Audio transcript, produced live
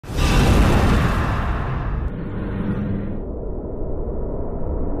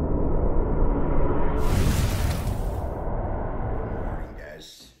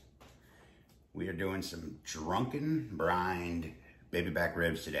doing some Drunken brined baby back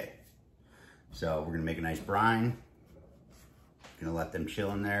ribs today. So we're gonna make a nice brine. Gonna let them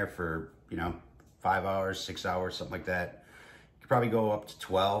chill in there for, 5 hours, 6 hours, something like that. You could probably go up to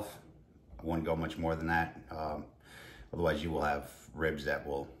 12. I wouldn't go much more than that. Otherwise you will have ribs that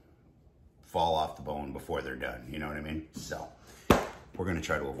will fall off the bone before they're done. You know what I mean? So we're gonna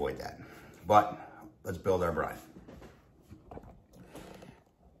try to avoid that. But let's build our brine.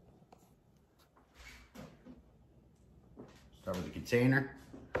 Start with a container,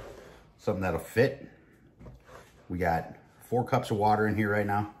 something that'll fit. We got 4 cups of water in here right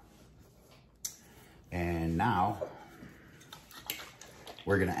now. And now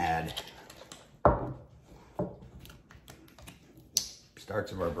we're gonna add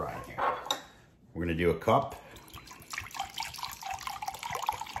starts of our brine here. We're gonna do a cup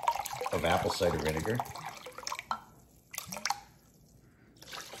of apple cider vinegar.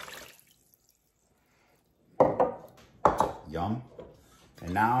 Yum.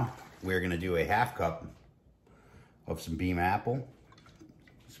 And now we're gonna do a 1/2 cup of some beam apple,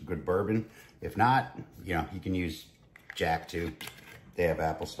 some good bourbon. If not, you can use Jack too. They have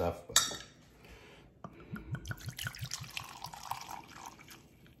apple stuff. But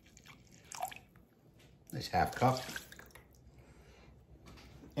nice 1/2 cup.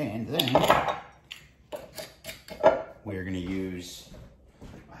 And then we're gonna use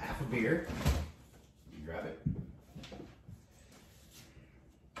 1/2 beer. Grab it.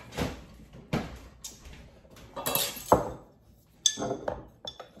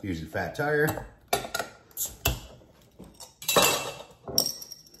 Using fat tire. You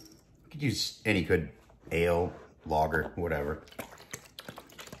could use any good ale, lager, whatever.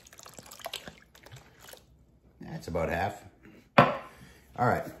 That's about half. All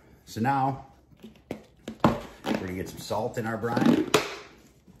right, so now we're gonna get some salt in our brine.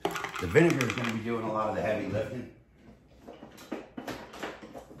 The vinegar is gonna be doing a lot of the heavy lifting,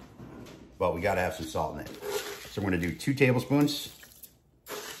 but we gotta have some salt in it. So we're gonna do 2 tablespoons.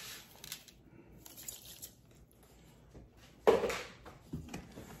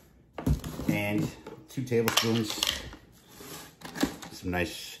 And 2 tablespoons, some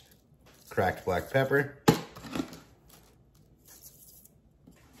nice cracked black pepper.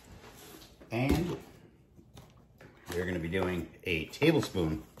 And we're gonna be doing a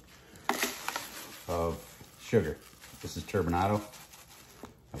tablespoon of sugar. This is turbinado.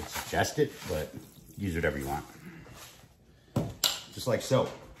 I would suggest it, but use whatever you want. Just like so.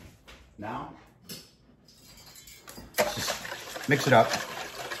 Now, just mix it up.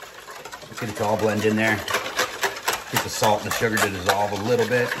 Get it to all blend in there. Get the salt and the sugar to dissolve a little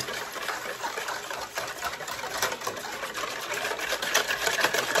bit.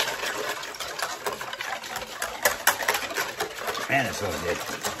 Man, it smells good.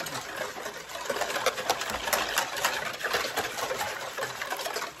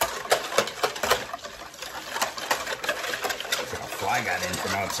 Look how a fly got in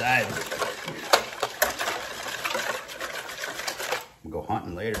from outside. We'll go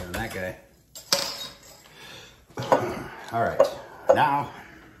hunting later than that guy. All right, now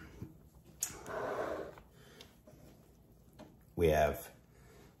we have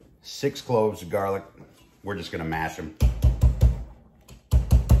 6 cloves of garlic. We're just gonna mash them.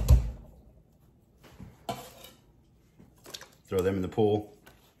 Throw them in the pool.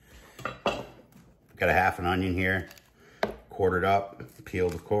 Got a 1/2 an onion here, quartered up,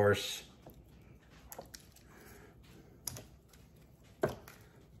 peeled of course.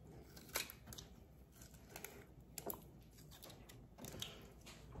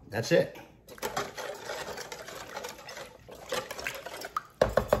 That's it.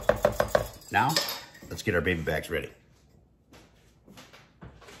 Now, let's get our baby backs ready.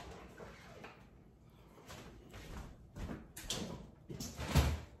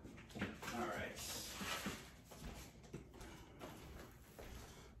 All right.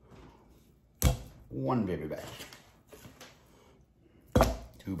 1 baby back.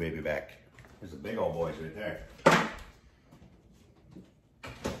 2 baby back. There's the big old boys right there.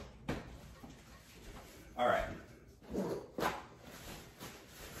 All right.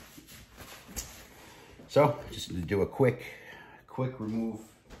 So just to do a quick remove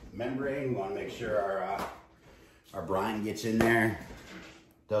membrane. We want to make sure our brine gets in there,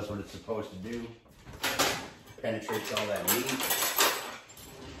 does what it's supposed to do, penetrates all that meat,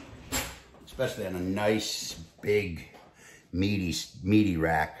 especially on a nice big meaty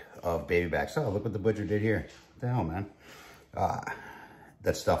rack of baby backs. Oh, look what the butcher did here. What the hell, man?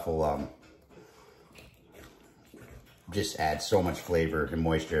 That stuff will just add so much flavor and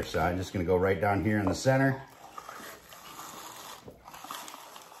moisture. So I'm just gonna go right down here in the center,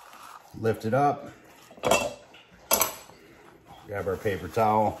 lift it up, Grab our paper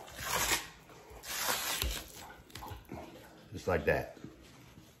towel. Just like that.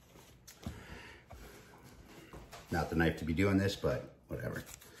 Not the knife to be doing this, but whatever.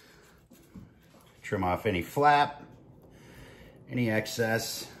 Trim off any flap, any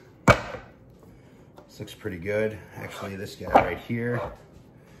excess. This looks pretty good. Actually, this guy right here,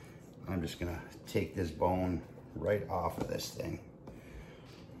 I'm just gonna take this bone right off of this thing.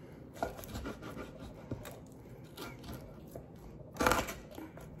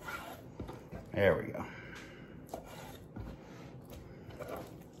 There we go.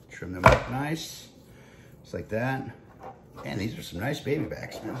 Trim them up nice, just like that. Man, these are some nice baby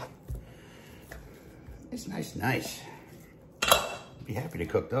backs, man. It's nice. Be happy to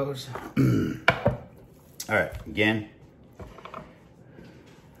cook those. All right, again,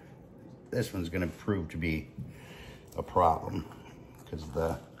 this one's gonna prove to be a problem because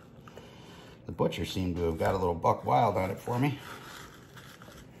the butcher seemed to have got a little buck wild on it for me.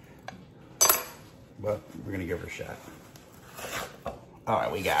 But we're gonna give her a shot. All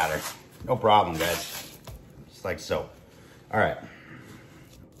right, we got her. No problem, guys. Just like so. All right.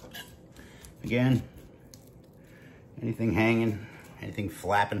 Again, anything hanging, anything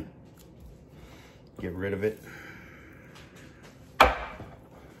flapping, get rid of it.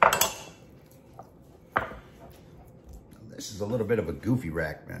 This is a little bit of a goofy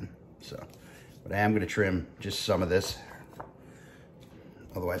rack, man. So, but I am gonna trim just some of this.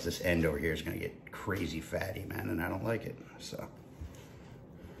 Otherwise, this end over here is gonna get crazy fatty, man, and I don't like it, so.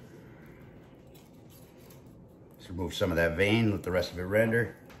 Let's remove some of that vein, let the rest of it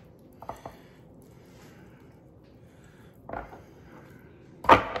render.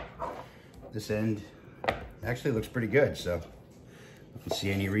 This end actually looks pretty good, so I don't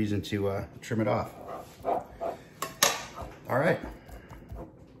see any reason to trim it off. All right,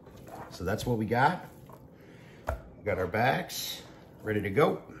 so that's what we got. We got our backs ready to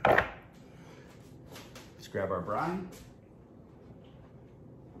go. Let's grab our brine.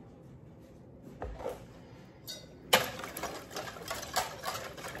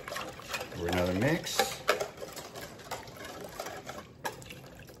 For another mix.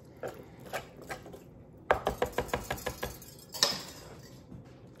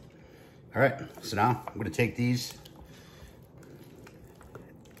 All right, so now I'm gonna take these,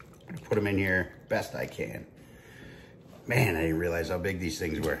 I'm gonna put them in here best I can. Man, I didn't realize how big these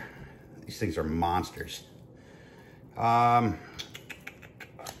things were. These things are monsters. They're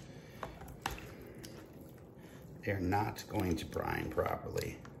not going to brine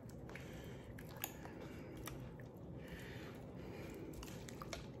properly.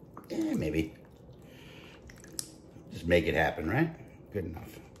 Maybe. Just make it happen, right? Good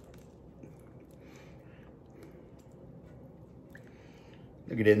enough.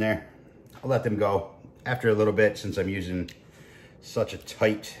 Look it in there. I'll let them go. After a little bit, since I'm using such a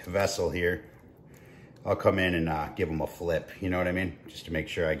tight vessel here, I'll come in and give them a flip, you know what I mean? Just to make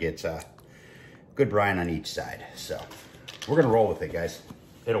sure I get good brine on each side. So we're gonna roll with it, guys.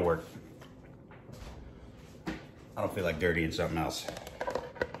 It'll work. I don't feel like dirtying something else.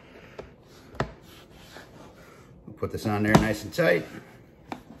 We'll put this on there nice and tight.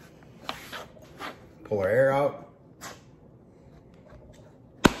 Pull our air out.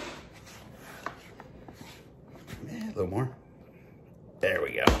 A little more. There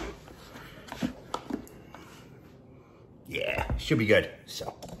we go. Yeah, should be good.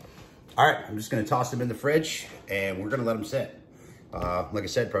 So, all right, I'm just gonna toss them in the fridge and we're gonna let them sit. Like I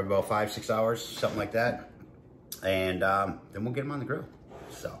said, probably about 5-6 hours, something like that. And then we'll get them on the grill.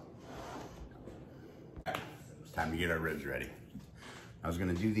 So, it's time to get our ribs ready. I was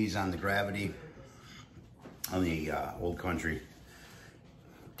gonna do these on the Gravity, on the Old Country.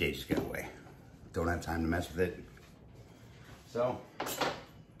 Day just got away. Don't have time to mess with it. So,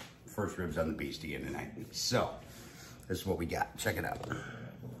 first ribs on the beast again tonight. So, this is what we got. Check it out.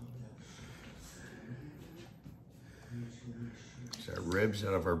 It's our ribs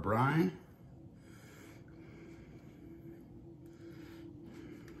out of our brine.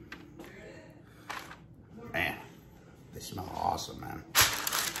 Man, they smell awesome, man.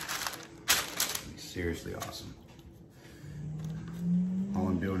 Seriously awesome. All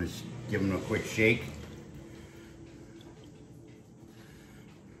I'm doing is giving them a quick shake.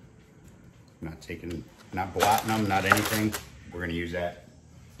 Not blotting them, not anything. We're gonna use that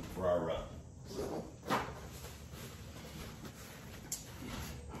for our rub.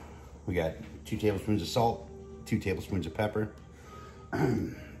 We got 2 tablespoons of salt, 2 tablespoons of pepper,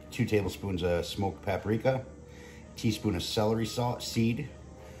 2 tablespoons of smoked paprika, teaspoon of celery seed,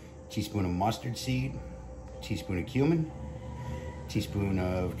 teaspoon of mustard seed, teaspoon of cumin, teaspoon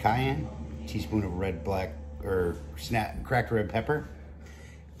of cayenne, teaspoon of red cracked red pepper,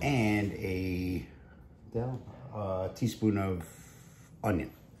 and a teaspoon of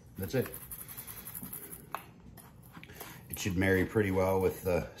onion. That's it. It should marry pretty well with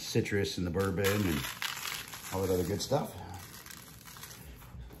the citrus and the bourbon and all that other good stuff.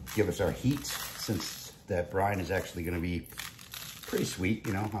 Give us our heat, since that brine is actually going to be pretty sweet,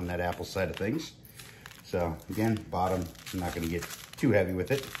 you know, on that apple side of things. So again, bottom, I'm not going to get too heavy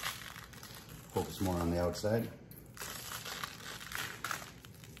with it. Focus more on the outside.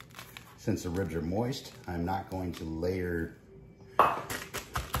 Since the ribs are moist, I'm not going to layer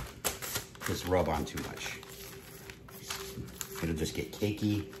this rub on too much. It'll just get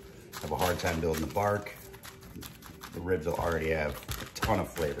cakey, have a hard time building the bark. The ribs will already have a ton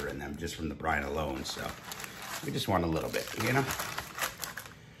of flavor in them just from the brine alone, so we just want a little bit, you know?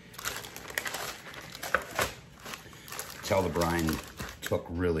 Tell the brine took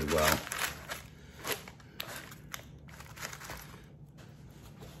really well.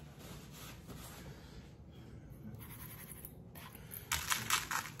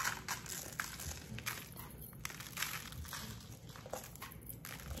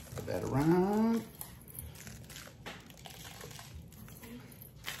 Put that around.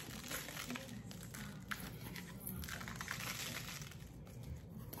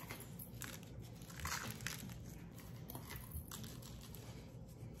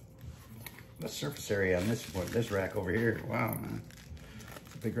 The surface area on this rack over here, wow, man.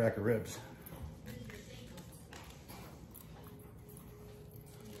 It's a big rack of ribs.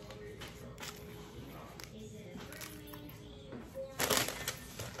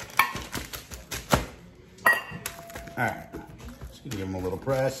 All right, just gonna give them a little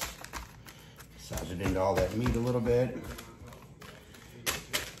press. Massage it into all that meat a little bit.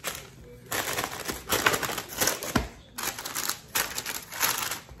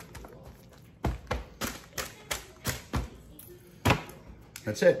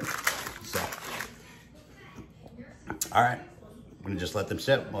 That's it. So, all right, I'm gonna just let them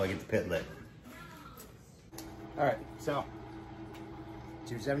sit while I get the pit lit. All right, so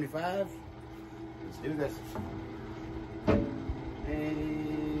 275. Let's do this.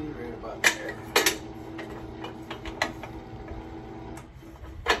 And right about there.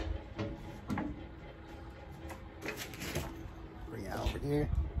 Bring it over here.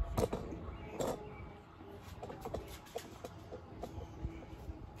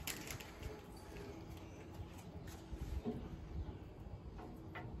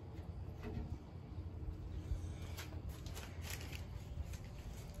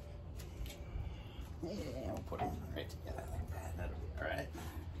 Yeah, we'll put them right together like that. That'll be all right.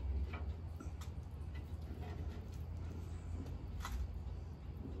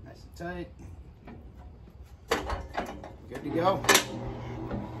 Nice and tight. Good to go.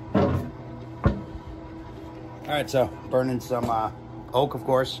 All right, so burning some oak, of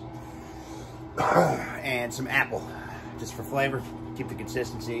course, and some apple, just for flavor. Keep the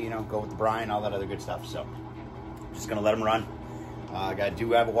consistency, you know, go with the brine, all that other good stuff. So, just gonna let them run. I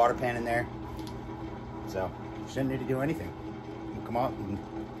do have a water pan in there. So, shouldn't need to do anything. We'll come out and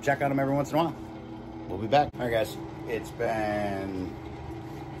check on them every once in a while. We'll be back. All right, guys, it's been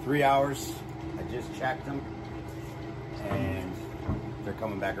 3 hours. I just checked them, and they're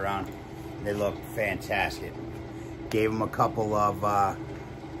coming back around. They look fantastic. Gave them a couple of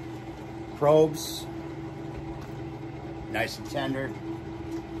probes. Nice and tender.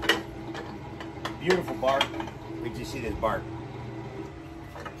 Beautiful bark. Wait till you see this bark.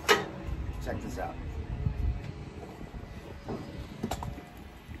 Check this out.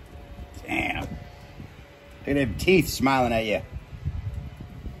 Damn. Look at them teeth smiling at you.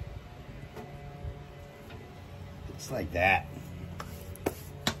 It's like that.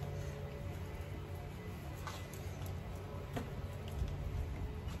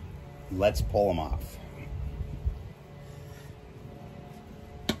 Let's pull them off.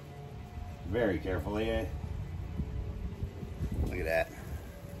 Very carefully. Look at that.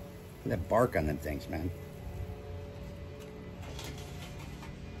 Look at that bark on them things, man.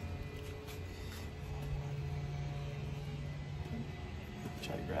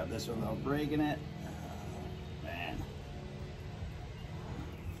 Try to grab this one without breaking it. Man.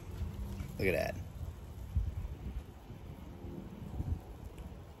 Look at that.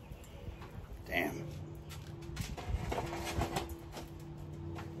 Damn.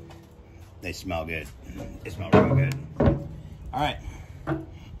 They smell good. They smell real good. All right. I'm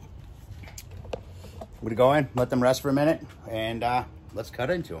gonna go in, let them rest for a minute, and let's cut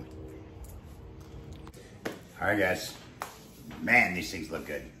into them. All right, guys. Man, these things look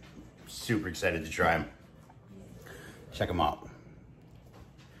good. Super excited to try them. Check them out.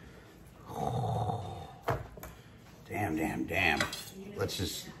 Damn. Let's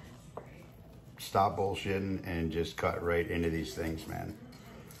just stop bullshitting and just cut right into these things, man.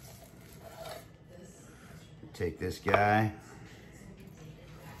 Take this guy.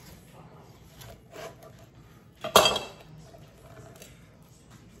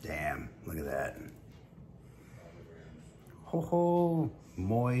 Damn, look at that. Ho,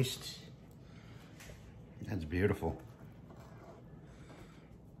 moist. That's beautiful.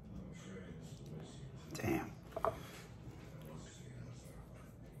 Damn.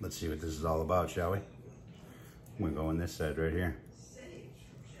 Let's see what this is all about, shall we? I'm gonna go on this side right here.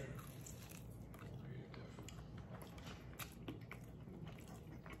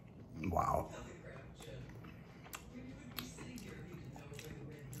 Wow.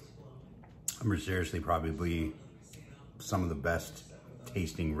 I'm seriously probably some of the best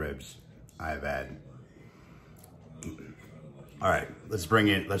tasting ribs I've had. All right, let's bring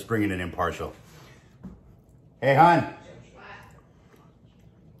in an impartial. Hey, hon.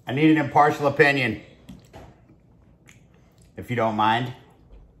 I need an impartial opinion, if you don't mind.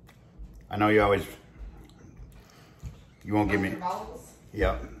 I know you won't give me.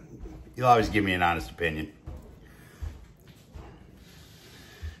 Yep. You'll always give me an honest opinion.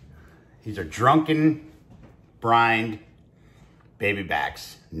 These are drunken, brined baby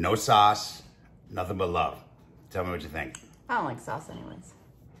backs. No sauce, nothing but love. Tell me what you think. I don't like sauce anyways.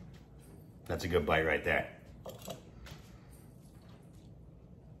 That's a good bite right there.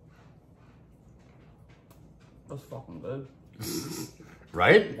 That's fucking good.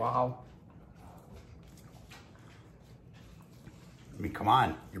 Right? Wow. I mean, come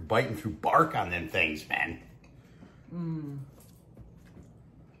on. You're biting through bark on them things, man. Mmm.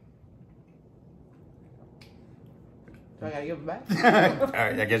 Do I gotta give it back? All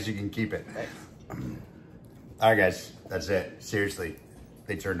right, I guess you can keep it. Thanks. All right, guys. That's it. Seriously.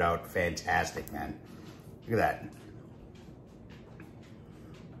 They turned out fantastic, man. Look at that.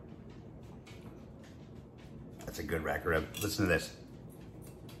 That's a good rack rib. Listen to this.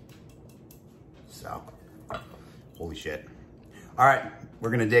 So, holy shit. All right,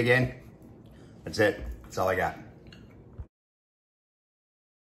 we're gonna dig in. That's it. That's all I got.